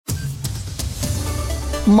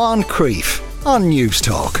Moncrief on News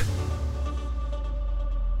Talk.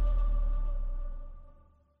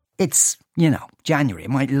 It's, January. It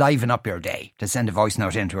might liven up your day to send a voice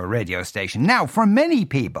note into a radio station. Now, for many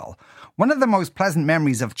people, one of the most pleasant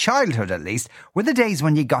memories of childhood, at least, were the days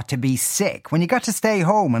when you got to be sick, when you got to stay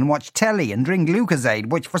home and watch telly and drink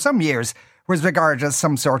Lucozade, which for some years was regarded as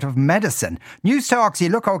some sort of medicine. News Talk's You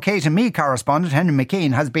Look OK to Me correspondent Henry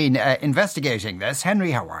McKean has been investigating this. Henry,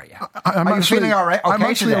 how are you? Are you feeling all right? I'm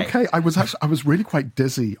actually today? okay. I was really quite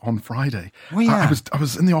dizzy on Friday. Oh, yeah. I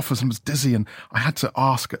was in the office and was dizzy, and I had to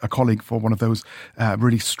ask a colleague for one of those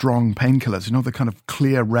really strong painkillers. You know, the kind of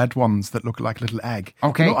clear red ones that look like a little egg.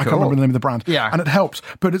 Okay, I can't remember the name of the brand. Yeah, and it helped.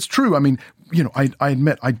 But it's true. I mean, I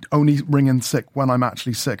admit I only ring in sick when I'm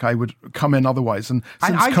actually sick. I would come in otherwise, and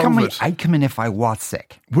since COVID, I'd come in if I was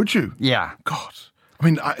sick. Would you? Yeah. God. I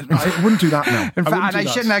mean, I wouldn't do that now. In fact, I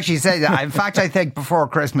shouldn't actually say that. In fact, I think before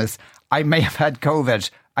Christmas, I may have had COVID.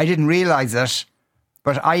 I didn't realise it,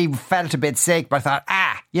 but I felt a bit sick, but I thought,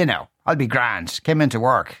 I'll be grand. Came into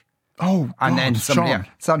work. Oh, and God, then Sonia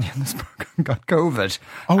in this program got COVID.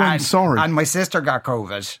 Oh, I'm sorry. And my sister got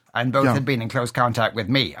COVID, and both had been in close contact with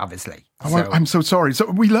me, obviously. Oh, I'm so sorry. So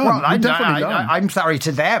we learn. Well, we definitely learn. I'm sorry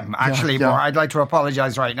to them, actually, more. I'd like to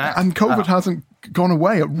apologise right now. And COVID hasn't gone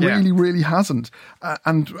away. It really, really hasn't.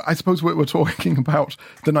 And I suppose we're talking about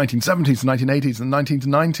the 1970s, the 1980s, and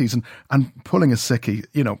 1990s, and pulling a sickie,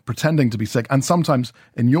 pretending to be sick. And sometimes,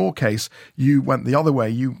 in your case, you went the other way.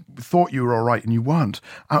 You thought you were all right and you weren't.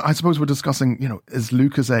 I suppose we're discussing, is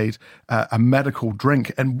Lucozade a medical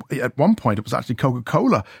drink? And at one point, it was actually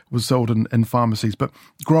Coca-Cola was sold in pharmacies. But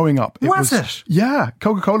growing up, was it? Yeah,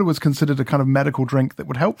 Coca-Cola was considered a kind of medical drink that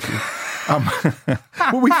would help you.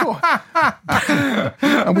 Well, we thought,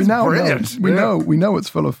 and we now know it's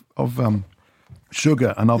full of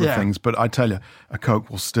sugar and other things. But I tell you, a Coke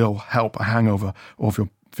will still help a hangover, or if you're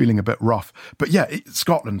feeling a bit rough. But yeah,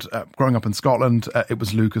 Scotland. Growing up in Scotland, it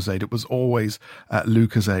was Lucozade. It was always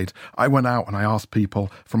Lucozade. I went out and I asked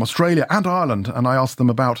people from Australia and Ireland, and I asked them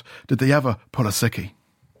about, did they ever pull a sickie?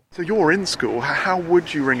 So you're in school. How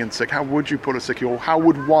would you ring in sick? How would you pull a sickie? Or how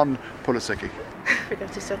would one pull a sickie?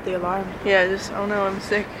 Forgot to set the alarm. Yeah, oh no, I'm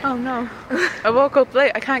sick. Oh no. I woke up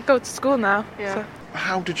late. I can't go to school now. Yeah. So.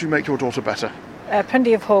 How did you make your daughter better?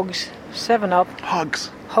 Plenty of hugs. 7-Up.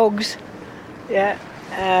 Hugs? Hugs. Yeah.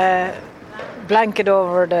 Blanket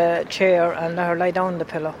over the chair and let her lie down on the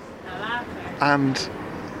pillow. And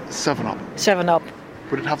 7-Up? 7-Up.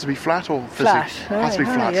 Would it have to be flat or fizzy? Flat. It has to be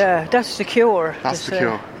flat. Yeah, that's the cure. That's the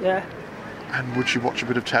cure. Yeah. And would you watch a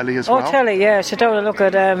bit of telly as well? Oh, telly, yeah. Sit down and look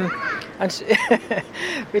at... and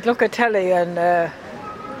we'd look at telly and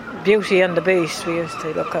Beauty and the Beast we used to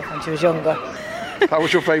look at when she was younger. That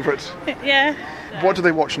was your favourite? Yeah. What do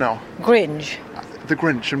they watch now? Grinch. The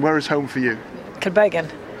Grinch. And where is home for you?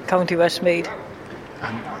 Kilbeggan, County Westmeath.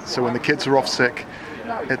 And so when the kids are off sick,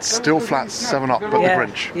 it's still flat 7-Up, but the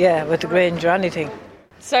Grinch. Yeah, with the Grinch or anything.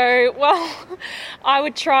 So, I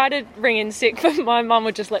would try to ring in sick, but my mum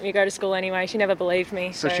would just let me go to school anyway. She never believed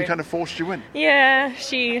me. So she kind of forced you in?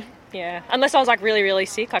 Yeah, unless I was like really, really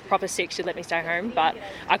sick, like proper sick, she'd let me stay home. But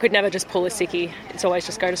I could never just pull a sickie. It's always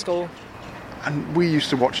just go to school. And we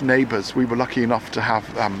used to watch Neighbours. We were lucky enough to have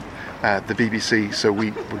the BBC, so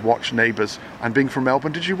we would watch Neighbours. And being from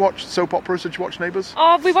Melbourne, did you watch soap operas? Did you watch Neighbours?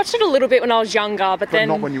 Oh, we watched it a little bit when I was younger, but then...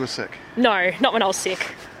 not when you were sick? No, not when I was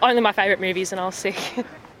sick. Only my favourite movies when I was sick.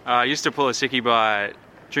 I used to pull a sickie by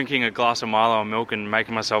drinking a glass of Milo and milk and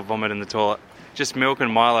making myself vomit in the toilet. Just milk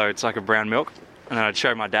and Milo, it's like a brown milk. And then I'd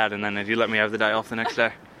show my dad, and then he'd let me have the day off the next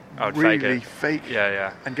day. I would fake it. Really fake?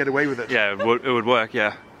 Yeah. And get away with it? Yeah, it would work,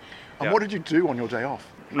 yeah. And what did you do on your day off?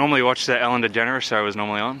 Normally watch the Ellen DeGeneres show was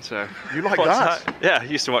normally on, so... You like that? Yeah, I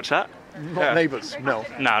used to watch that. Not Neighbours, no.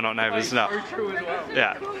 No, not Neighbours, no.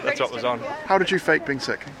 Yeah, that's what was on. How did you fake being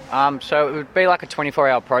sick? So it would be like a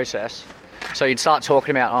 24-hour process. So you'd start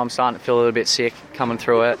talking about, I'm starting to feel a little bit sick, coming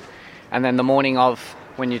through it. And then the morning of,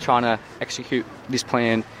 when you're trying to execute this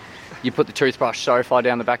plan, you put the toothbrush so far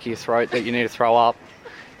down the back of your throat that you need to throw up.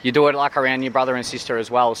 You do it like around your brother and sister as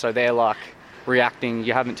well, so they're like reacting,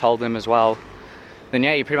 you haven't told them as well. Then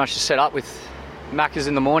you pretty much just set up with Macca's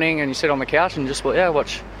in the morning and you sit on the couch and just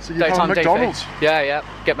watch so you daytime have McDonald's? TV. Yeah,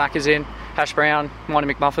 get Macca's in, hash brown, mind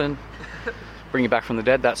a McMuffin, bring you back from the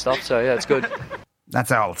dead, that stuff, so yeah, it's good. That's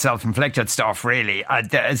all self-inflicted stuff, really.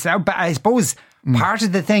 I suppose part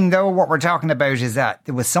of the thing, though, what we're talking about is that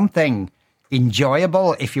there was something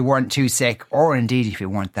enjoyable if you weren't too sick, or indeed if you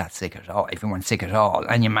weren't that sick at all, if you weren't sick at all,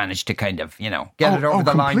 and you managed to kind of, get it over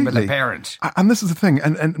the line with a parent. And this is the thing,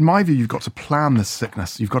 and in my view, you've got to plan this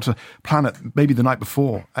sickness. You've got to plan it maybe the night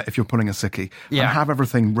before if you're pulling a sickie, and have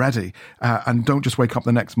everything ready, and don't just wake up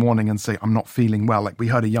the next morning and say, I'm not feeling well. Like we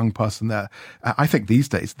heard a young person there. I think these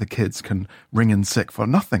days the kids can ring in sick for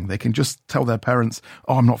nothing. They can just tell their parents,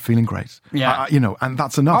 oh, I'm not feeling great. Yeah. And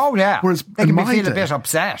that's enough. Oh, yeah. Whereas they can feel a bit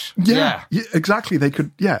upset. Yeah, exactly. They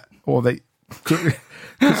could, or they could,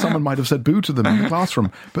 someone might have said boo to them in the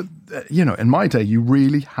classroom. But, in my day, you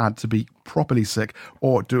really had to be properly sick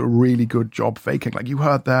or do a really good job faking. Like you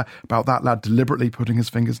heard there about that lad deliberately putting his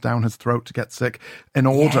fingers down his throat to get sick in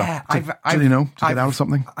order to get out of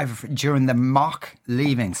something. During the mock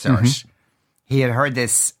leaving cert, he had heard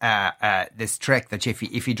this this trick that if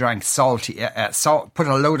he drank salt, put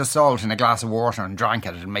a load of salt in a glass of water and drank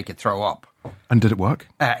it, it'd make it throw up. And did it work?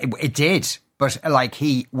 It did. But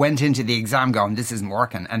he went into the exam going, this isn't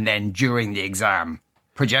working. And then during the exam,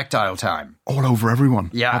 projectile time. All over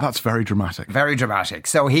everyone. Yeah. Oh, that's very dramatic. Very dramatic.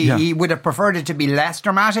 So he would have preferred it to be less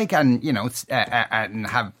dramatic and, and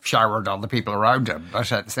have showered all the people around him.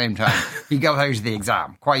 But at the same time, he got out of the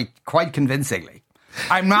exam quite convincingly.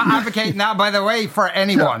 I'm not advocating that, by the way, for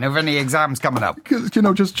anyone of any exams coming up.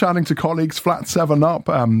 Just chatting to colleagues, flat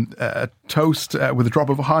 7-Up, toast with a drop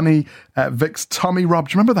of honey, Vic's tummy rub.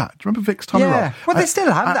 Do you remember that? Do you remember Vic's tummy rub? Yeah, well, they still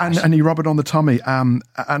have that. And you rub it on the tummy. And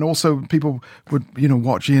also people would,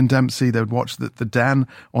 watch Ian Dempsey. They would watch the Den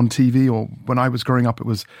on TV, or when I was growing up, it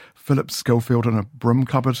was Philip Schofield in a broom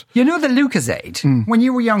cupboard. You know the Lucozade? When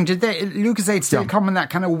you were young, did Lucozade still come in that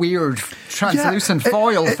kind of weird translucent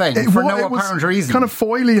foil thing for no apparent reason? Kind of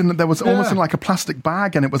foily, and there was almost in like a plastic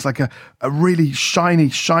bag, and it was like a really shiny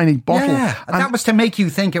bottle. Yeah, and that was to make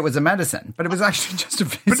you think it was a medicine, but it was actually just a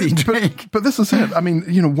fizzy drink. But this is it. I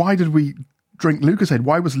mean, why did we drink Lucozade?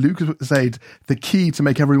 Why was Lucozade the key to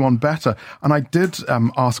make everyone better? And I did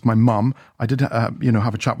ask my mum. I did, have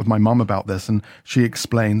a chat with my mum about this, and she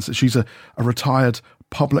explains that she's a retired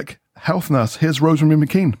public health nurse. Here's Rosemary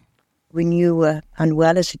McKean. When you were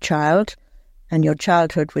unwell as a child, and your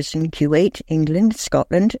childhood was in Kuwait, England,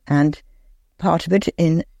 Scotland, and part of it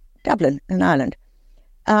in Dublin, in Ireland,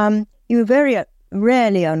 you were very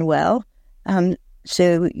rarely unwell,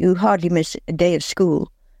 so you hardly miss a day of school.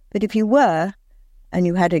 But if you were, and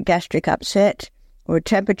you had a gastric upset or a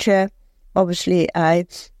temperature, obviously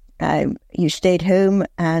you stayed home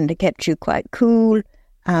and it kept you quite cool.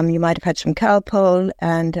 You might have had some Calpol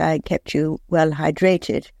and I kept you well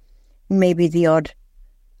hydrated. Maybe the odd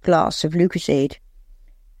glass of Lucozade.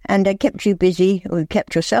 And I kept you busy, or you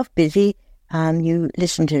kept yourself busy. You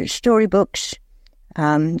listened to storybooks,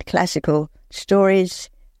 classical stories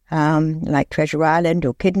like Treasure Island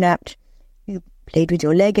or Kidnapped. You played with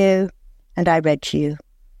your Lego, and I read to you.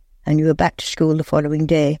 And you were back to school the following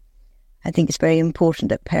day. I think it's very important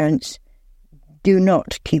that parents do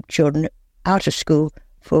not keep children out of school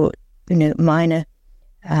for, minor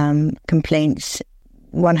complaints.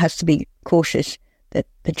 One has to be cautious that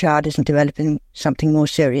the child isn't developing something more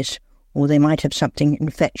serious, or they might have something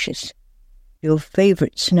infectious. Your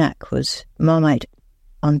favourite snack was Marmite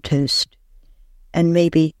on toast, and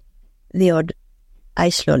maybe the odd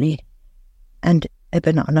ice lolly and a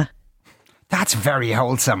banana. That's very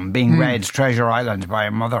wholesome, being read Treasure Island by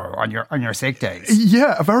a mother on your sick days.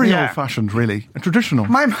 Yeah, very old-fashioned, really. Traditional.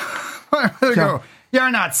 My mother would go, you're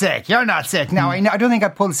not sick. Now, I don't think I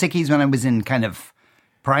pulled sickies when I was in kind of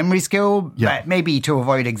primary school, maybe to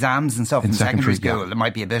avoid exams and stuff in secondary school. There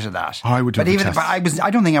might be a bit of that. I would do but I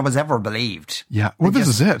don't think I was ever believed. Yeah, well, this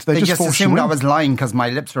is it. They just assumed I was lying because my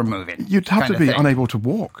lips were moving. You'd have to be unable to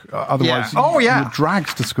walk, otherwise you're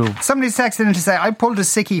dragged to school. Somebody's texted in to say, I pulled a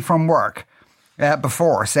sickie from work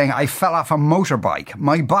before, saying I fell off a motorbike.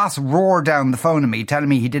 My boss roared down the phone at me, telling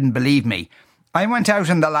me he didn't believe me. I went out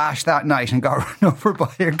in the lash that night and got run over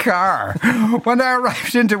by a car. When I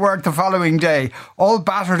arrived into work the following day, all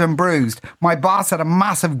battered and bruised, my boss had a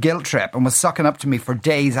massive guilt trip and was sucking up to me for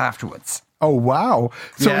days afterwards. Oh, wow.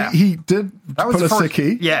 So he did pull a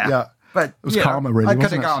sickie. Yeah. But it was karma, really, I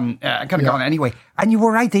could have gone anyway. And you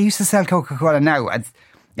were right, they used to sell Coca-Cola now.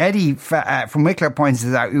 Eddie from Wicklow points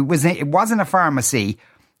it out. It wasn't a pharmacy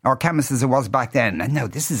or chemist as it was back then. And no,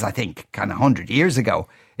 this is, I think, kind of 100 years ago.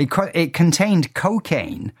 It contained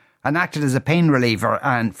cocaine and acted as a pain reliever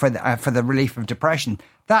and for the relief of depression.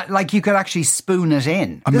 That, like, you could actually spoon it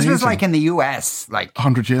in. Amazing. This was like in the US, like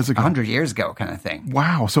 100 years ago. 100 years ago kind of thing.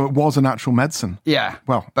 Wow. So it was an actual medicine. Yeah.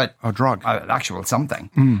 Well, but a drug. Actual something.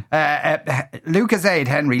 Lucasade,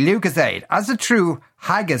 Henry, Lucasade. As a true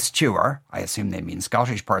haggis chewer, I assume they mean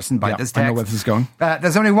Scottish person by this text. I know where this is going.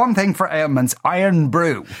 There's only one thing for ailments, iron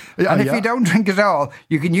brew. And if you don't drink it all,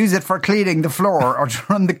 you can use it for cleaning the floor or to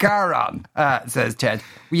run the car on, says Ted.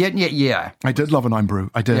 Yeah. I did love an iron brew.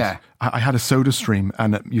 I did. Yeah. I had a soda stream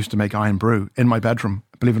and it used to make iron brew in my bedroom,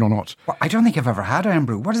 believe it or not. Well, I don't think I've ever had iron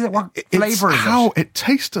brew. What is it? What flavour is it? It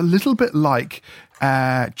tastes a little bit like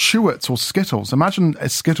Chewits or Skittles. Imagine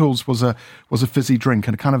Skittles was a fizzy drink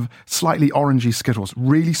and a kind of slightly orangey Skittles.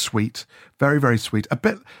 Really sweet, very, very sweet.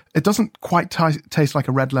 It doesn't quite taste like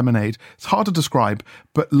a red lemonade. It's hard to describe,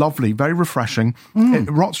 but lovely, very refreshing. It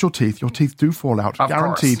rots your teeth. Your teeth do fall out.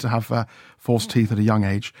 Guaranteed to have false teeth at a young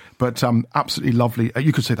age, but absolutely lovely.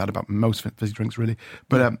 You could say that about most fizzy drinks, really.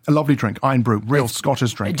 But a lovely drink, iron brew, real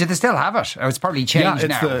Scottish drink. Do they still have it? Oh, it's probably changed now. Yeah,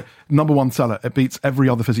 it's the number one seller. It beats every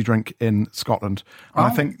other fizzy drink in Scotland. And I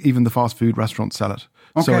think even the fast food restaurants sell it.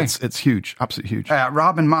 Okay. So it's huge, absolutely huge.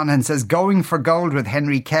 Robin Monaghan says, going for gold with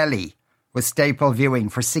Henry Kelly was staple viewing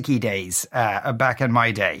for sickie days back in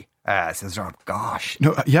my day. Says Rob, gosh.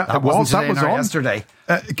 No, it was. That was on yesterday.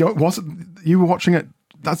 Was it? You were watching it.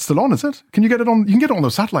 That's still on, is it? Can you get it on? You can get it on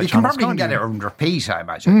those satellite channels. You can probably get it on repeat, I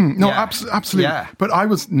imagine. Absolutely. Yeah. But I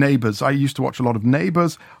was Neighbours. I used to watch a lot of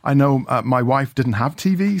Neighbours. I know my wife didn't have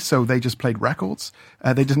TV, so they just played records.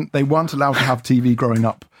 They weren't allowed to have TV growing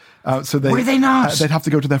up. So were they not? They'd have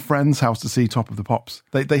to go to their friend's house to see Top of the Pops.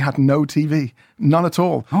 They had no TV, none at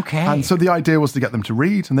all. Okay. And so the idea was to get them to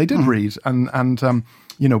read, and they did read, and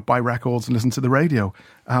buy records and listen to the radio.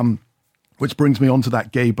 Which brings me on to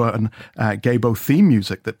that Gay Bo theme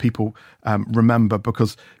music that people remember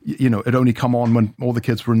because, it only come on when all the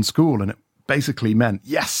kids were in school, and it basically meant,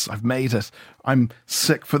 yes, I've made it. I'm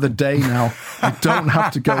sick for the day now. I don't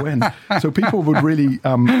have to go in. So people would really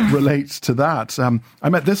relate to that. I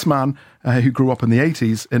met this man who grew up in the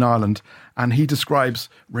 80s in Ireland, and he describes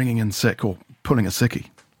ringing in sick or pulling a sickie.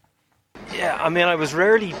 Yeah, I mean, I was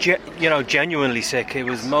rarely, genuinely sick. It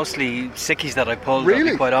was mostly sickies that I pulled, really?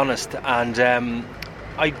 to be quite honest. And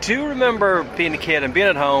I do remember being a kid and being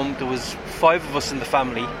at home. There was 5 of us in the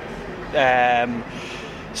family.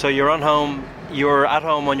 So you're at home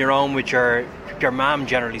on your own with your mum,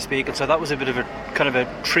 generally speaking. So that was a bit of a kind of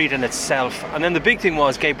a treat in itself. And then the big thing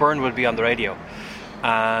was Gay Byrne would be on the radio.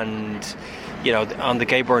 And on the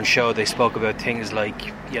Gay Byrne show, they spoke about things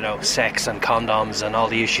like, sex and condoms and all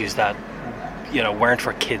the issues that, weren't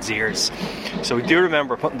for kids' ears. So we do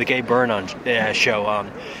remember putting the Gay Byrne show on,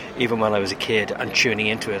 even when I was a kid, and tuning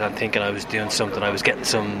into it and thinking I was doing something. I was getting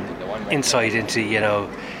some insight into,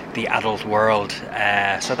 the adult world.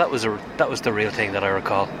 So that was the real thing that I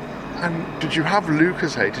recall. And did you have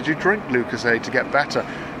Lucasade? Did you drink Lucasade to get better?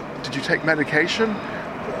 Did you take medication?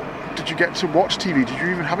 Did you get to watch TV? Did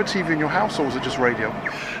you even have a TV in your house, or was it just radio?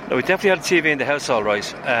 No, we definitely had a TV in the house, all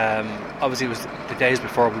right. Obviously, it was the days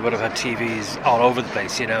before we would have had TVs all over the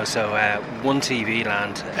place, so one TV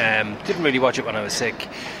land. Didn't really watch it when I was sick.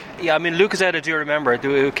 Yeah, I mean, Lucasade, I do remember.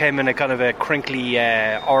 It came in a kind of a crinkly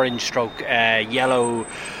orange stroke yellow,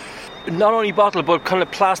 not only bottle, but kind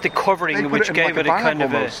of plastic covering, which gave it a kind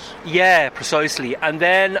of a... Yeah, precisely. And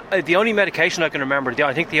then the only medication I can remember,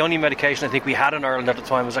 I think the only medication we had in Ireland at the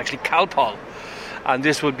time was actually Calpol. And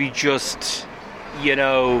this would be just,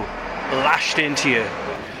 lashed into you.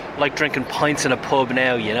 Like drinking pints in a pub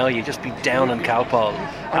now, you'd just be down on Calpol.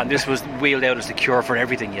 And this was wheeled out as the cure for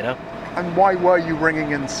everything, And why were you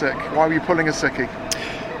ringing in sick? Why were you pulling a sickie?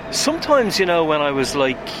 Sometimes, when I was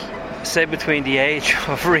say between the age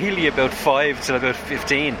of really about 5 till about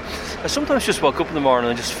 15, I sometimes just woke up in the morning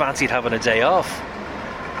and just fancied having a day off.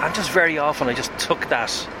 And just very often I just took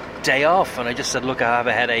that day off and I just said, look, I have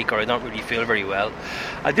a headache or I don't really feel very well.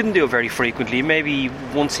 I didn't do it very frequently, maybe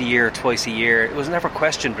once a year, twice a year. It was never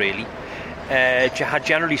questioned really. Had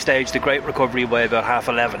generally staged a great recovery by about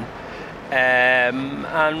 11:30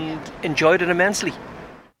 and enjoyed it immensely.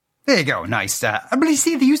 There you go, nice. But you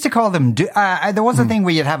see, they used to call them, there was a thing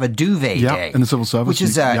where you'd have a duvet day. In the civil service. Which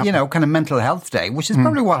is, kind of mental health day, which is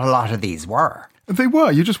probably what a lot of these were. They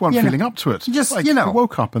were. You just weren't feeling up to it. Just, you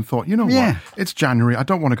woke up and thought, what? It's January. I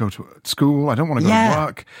don't want to go to school. I don't want to go to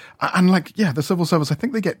work. And the civil service, I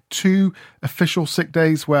think they get 2 official sick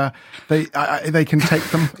days where they can take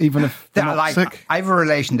them even if they're not sick. I have a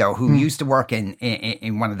relation, though, who used to work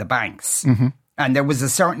in one of the banks. Mm-hmm. And there was a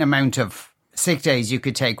certain amount of sick days you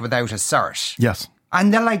could take without a cert. Yes.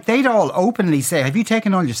 And they'd all openly say, have you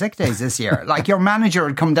taken all your sick days this year? Like your manager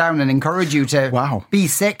would come down and encourage you to be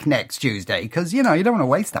sick next Tuesday because, you don't want to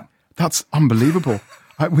waste them. That's unbelievable.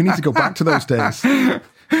 We need to go back to those days. To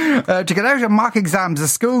get out of mock exams, a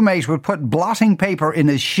schoolmate would put blotting paper in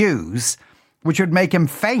his shoes, which would make him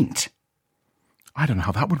faint. I don't know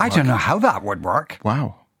how that would work. I don't know how that would work.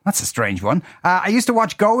 Wow. That's a strange one. I used to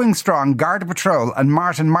watch Going Strong, Garda Patrol and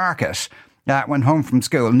Martin Market when home from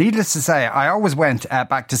school. Needless to say, I always went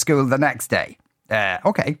back to school the next day.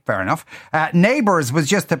 Okay, fair enough. Neighbours was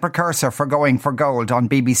just the precursor for Going for Gold on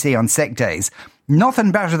BBC on sick days.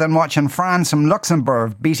 Nothing better than watching Franz from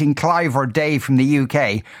Luxembourg beating Clive or Dave from the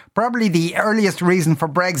UK. Probably the earliest reason for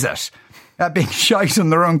Brexit. Being shite on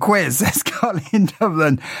their own quiz, says Colin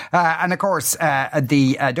Dublin. And of course,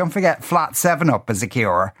 don't forget Flat 7-Up as a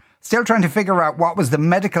cure. Still trying to figure out what was the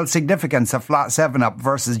medical significance of Flat 7-Up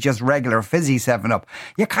versus just regular fizzy 7-Up.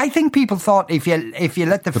 Yeah, I think people thought if you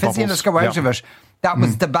let the fizziness go out of it, that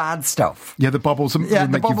was the bad stuff. Yeah, the bubbles would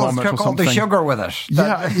make you vomit or took all something. the sugar with it.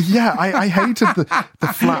 I hated the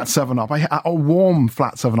flat 7-Up. A warm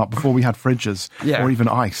flat 7-Up before we had fridges or even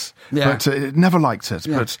ice. Yeah. But never liked it.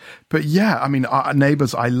 Yeah. But yeah, I mean,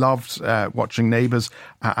 Neighbours, I loved watching Neighbours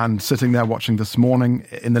and sitting there watching This Morning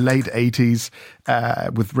in the late 80s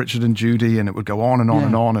with Richard and Judy, and it would go on and on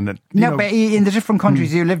and on. And but in the different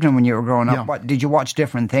countries you lived in when you were growing up, did you watch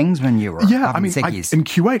different things when you were having sickies? In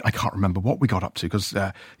Kuwait, I can't remember what we got up to because,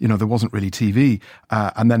 there wasn't really TV.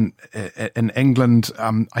 And then in England,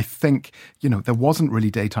 I think, there wasn't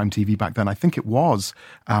really daytime TV back then. I think it was,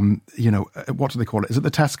 what do they call it? Is it the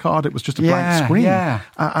test card? It was just a blank screen. Yeah.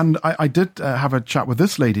 And I did have a chat with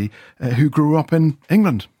this lady who grew up in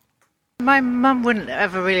England. My mum wouldn't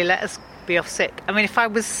ever really let us be off sick. I mean, I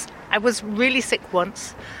was really sick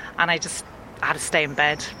once and I had to stay in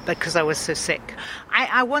bed because I was so sick.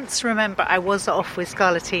 I once remember I was off with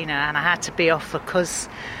scarlatina and I had to be off because,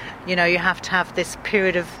 you have to have this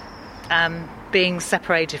period of being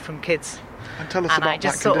separated from kids. And tell us and about I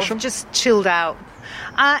just that sort condition. of just chilled out.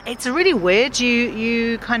 It's really weird.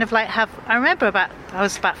 You kind of I remember I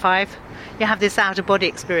was about 5. You have this out of body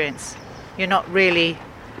experience. You're not really.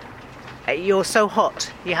 You're so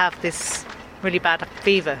hot. You have this really bad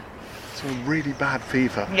fever. So a really bad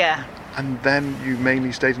fever. Yeah. And then you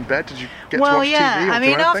mainly stayed in bed? Did you get to watch watch TV? I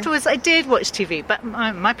mean, do afterwards I did watch TV, but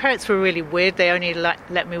my parents were really weird. They only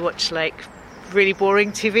let me watch really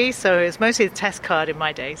boring TV, so it was mostly the test card in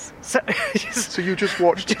my days. So you just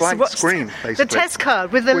watched the blank screen, basically? The test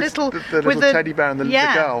card with the little teddy bear and the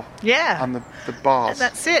girl. Yeah. And the bars.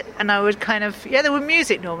 That's it. And I would kind of, there were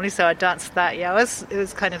music normally, so I danced to that. Yeah, it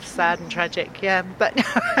was kind of sad and tragic, yeah. But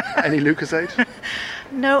Any Lucozade?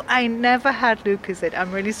 No, I never had Lucozade.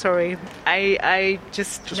 I'm really sorry. I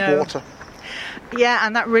just no. Water? Yeah,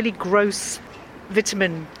 and that really gross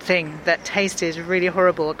vitamin thing that tasted really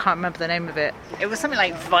horrible. I can't remember the name of it. It was something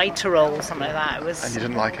like Vitarol or something like that. And you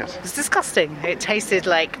didn't like it? It was disgusting. It tasted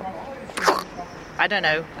like, I don't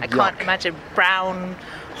know, I can't imagine, brown,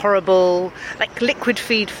 horrible, like liquid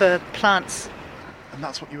feed for plants. And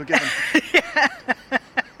that's what you were given? Yeah.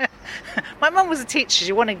 My mum was a teacher.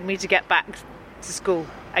 She wanted me to get back to school,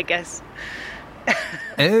 I guess.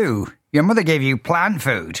 Ooh. Your mother gave you plant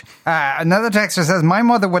food. Another texter says, my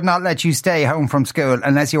mother would not let you stay home from school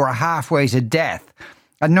unless you were halfway to death.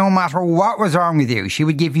 And no matter what was wrong with you, she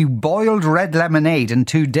would give you boiled red lemonade and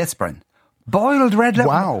 2 Disprin. Boiled red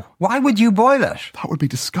lemonade? Wow. Why would you boil it? That would be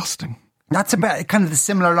disgusting. That's about kind of the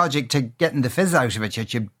similar logic to getting the fizz out of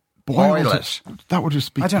it. You boil it. That would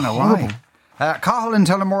just be I don't know horrible. why. Cahill in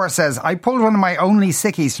Tullamore says, I pulled one of my only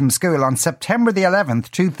sickies from school on September the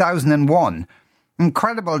 11th, 2001.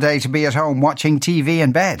 Incredible day to be at home watching TV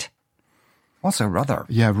in bed. Also rather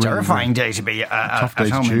terrifying day to be at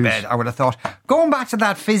home in bed, I would have thought. Going back to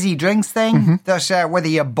that fizzy drinks thing, that whether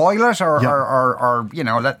you boil it or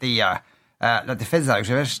let the fizz out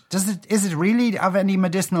of it, is it really of any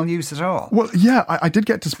medicinal use at all? Well, yeah, I did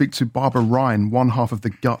get to speak to Barbara Ryan, one half of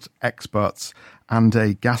the gut experts and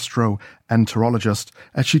a gastroenterologist.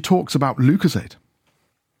 She talks about Lucozade.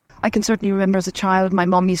 I can certainly remember as a child, my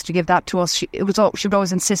mum used to give that to us. She would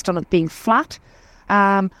always insist on it being flat.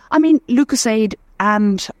 Lucozade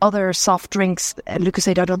and other soft drinks,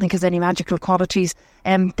 Lucozade I don't think has any magical qualities.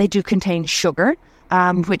 They do contain sugar,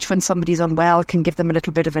 which when somebody's unwell can give them a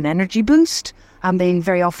little bit of an energy boost. They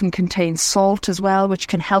very often contain salt as well, which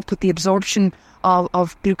can help with the absorption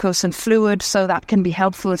of glucose and fluid. So that can be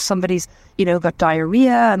helpful if somebody's, got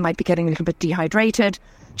diarrhea and might be getting a little bit dehydrated.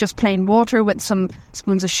 Just plain water with some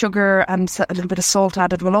spoons of sugar and a little bit of salt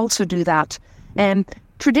added will also do that.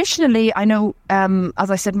 Traditionally, I know,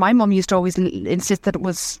 as I said, my mum used to always insist that it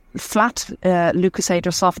was flat Lucozade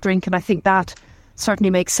or soft drink, and I think that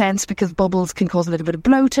certainly makes sense because bubbles can cause a little bit of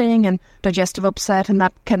bloating and digestive upset, and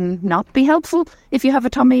that can not be helpful if you have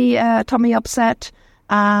a tummy upset.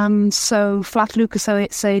 So flat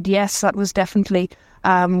Lucozade, yes, that was definitely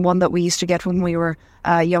one that we used to get when we were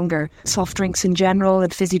younger. Soft drinks in general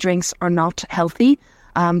and fizzy drinks are not healthy.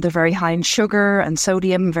 They're very high in sugar and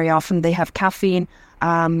sodium. Very often they have caffeine,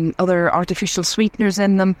 other artificial sweeteners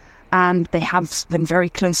in them, and they have been very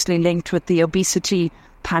closely linked with the obesity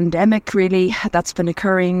pandemic, really, that's been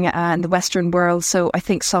occurring in the Western world. So I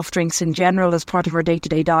think soft drinks in general as part of our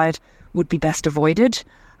day-to-day diet would be best avoided.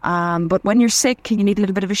 But when you're sick and you need a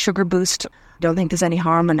little bit of a sugar boost, I don't think there's any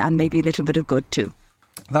harm, and maybe a little bit of good too.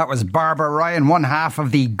 That was Barbara Ryan, one half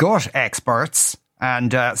of the gut experts.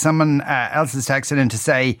 And someone else is texting in to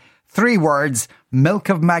say 3 words, milk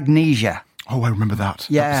of magnesia. Oh, I remember that.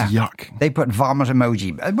 Yeah. That was yuck. They put vomit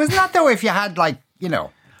emoji. Wasn't that though if you had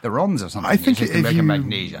the runs or something? I think if you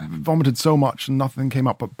magnesia. vomited so much and nothing came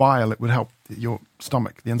up but bile, it would help your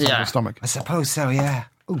stomach, the inside of your stomach. I suppose so, yeah.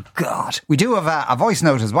 Oh, God. We do have a voice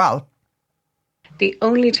note as well. The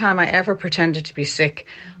only time I ever pretended to be sick,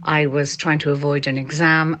 I was trying to avoid an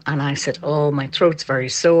exam, and I said, oh, my throat's very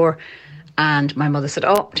sore. And my mother said,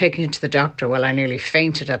 oh, I'm taking you to the doctor. Well, I nearly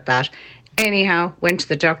fainted at that. Anyhow, went to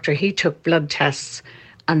the doctor. He took blood tests,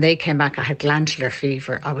 and they came back. I had glandular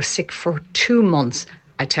fever. I was sick for 2 months.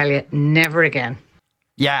 I tell you, never again.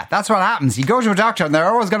 Yeah, that's what happens. You go to a doctor and they're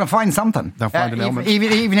always going to find something. They'll find an ailment.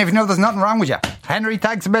 Even if you know there's nothing wrong with you. Henry,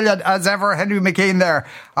 thanks a million as ever. Henry McKean there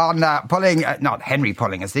on pulling, not Henry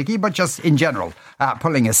pulling a sickie, but just in general,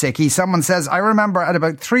 pulling a sickie. Someone says, I remember at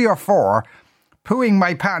about 3 or 4, pooing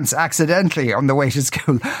my pants accidentally on the way to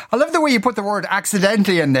school. I love the way you put the word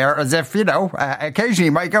accidentally in there, as if, occasionally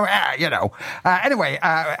you might go, Anyway,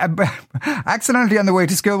 accidentally on the way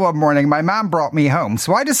to school one morning, my mum brought me home,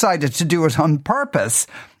 so I decided to do it on purpose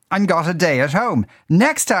and got a day at home.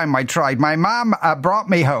 Next time I tried, my mum brought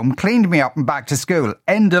me home, cleaned me up and back to school.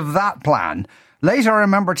 End of that plan. Later, I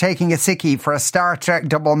remember taking a sickie for a Star Trek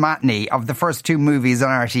double matinee of the first 2 movies on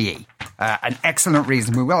RTE. An excellent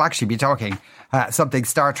reason. We will actually be talking something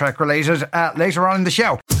Star Trek related later on in the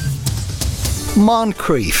show.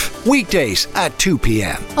 Moncrief, weekdays at 2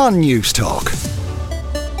 p.m. on News Talk.